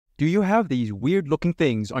Do you have these weird-looking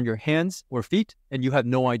things on your hands or feet and you have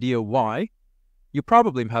no idea why? You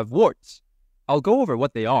probably have warts. I'll go over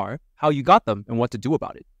what they are, how you got them, and what to do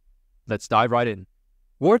about it. Let's dive right in.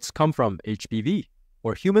 Warts come from HPV,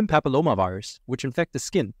 or human papillomavirus, which infect the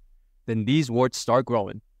skin. Then these warts start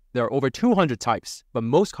growing. There are over 200 types, but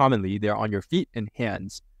most commonly they are on your feet and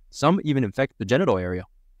hands. Some even infect the genital area.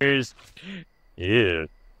 Yeah.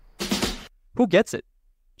 Who gets it?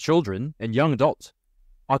 Children and young adults.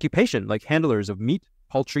 Occupation like handlers of meat,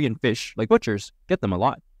 poultry, and fish, like butchers, get them a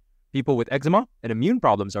lot. People with eczema and immune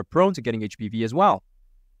problems are prone to getting HPV as well.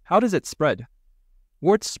 How does it spread?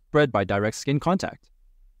 Warts spread by direct skin contact.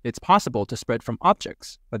 It's possible to spread from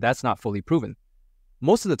objects, but that's not fully proven.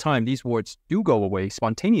 Most of the time, these warts do go away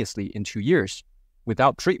spontaneously in 2 years.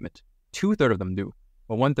 Without treatment, 2/3 of them do,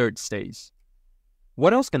 but 1/3 stays.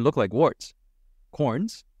 What else can look like warts?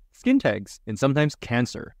 Corns, skin tags, and sometimes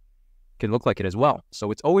cancer can look like it as well,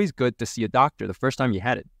 so it's always good to see a doctor the first time you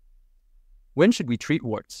had it. When should we treat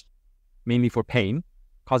warts? Mainly for pain,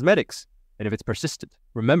 cosmetics, and if it's persistent.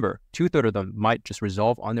 Remember, 2/3 of them might just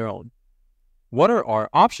resolve on their own. What are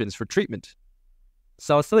our options for treatment?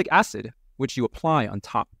 Salicylic acid, which you apply on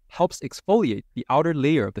top, helps exfoliate the outer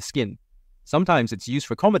layer of the skin. Sometimes it's used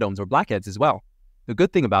for comedones or blackheads as well. The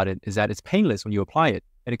good thing about it is that it's painless when you apply it,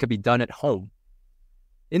 and it can be done at home.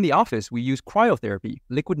 In the office, we use cryotherapy,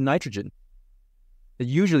 liquid nitrogen. It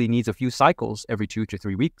usually needs a few cycles every 2 to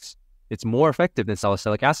 3 weeks. It's more effective than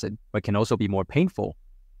salicylic acid, but can also be more painful.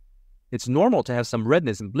 It's normal to have some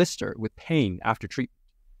redness and blister with pain after treatment.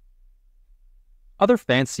 Other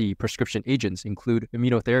fancy prescription agents include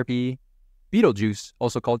immunotherapy, betel juice,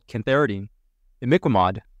 also called cantharidin,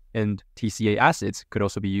 imiquimod, and TCA acids could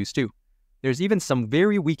also be used too. There's even some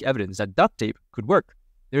very weak evidence that duct tape could work.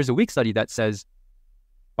 There's a weak study that says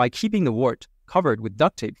by keeping the wart covered with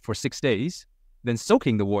duct tape for 6 days, then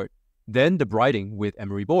soaking the wart, then debriding with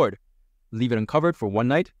emery board. Leave it uncovered for 1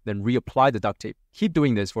 night, then reapply the duct tape. Keep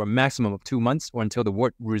doing this for a maximum of 2 months or until the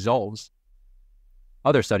wart resolves.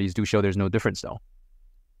 Other studies do show there's no difference though.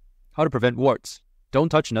 How to prevent warts? Don't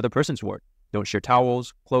touch another person's wart. Don't share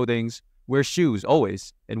towels, clothing, wear shoes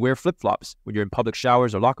always, and wear flip-flops when you're in public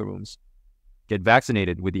showers or locker rooms. Get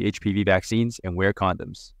vaccinated with the HPV vaccines and wear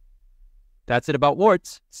condoms. That's it about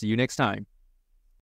warts. See you next time.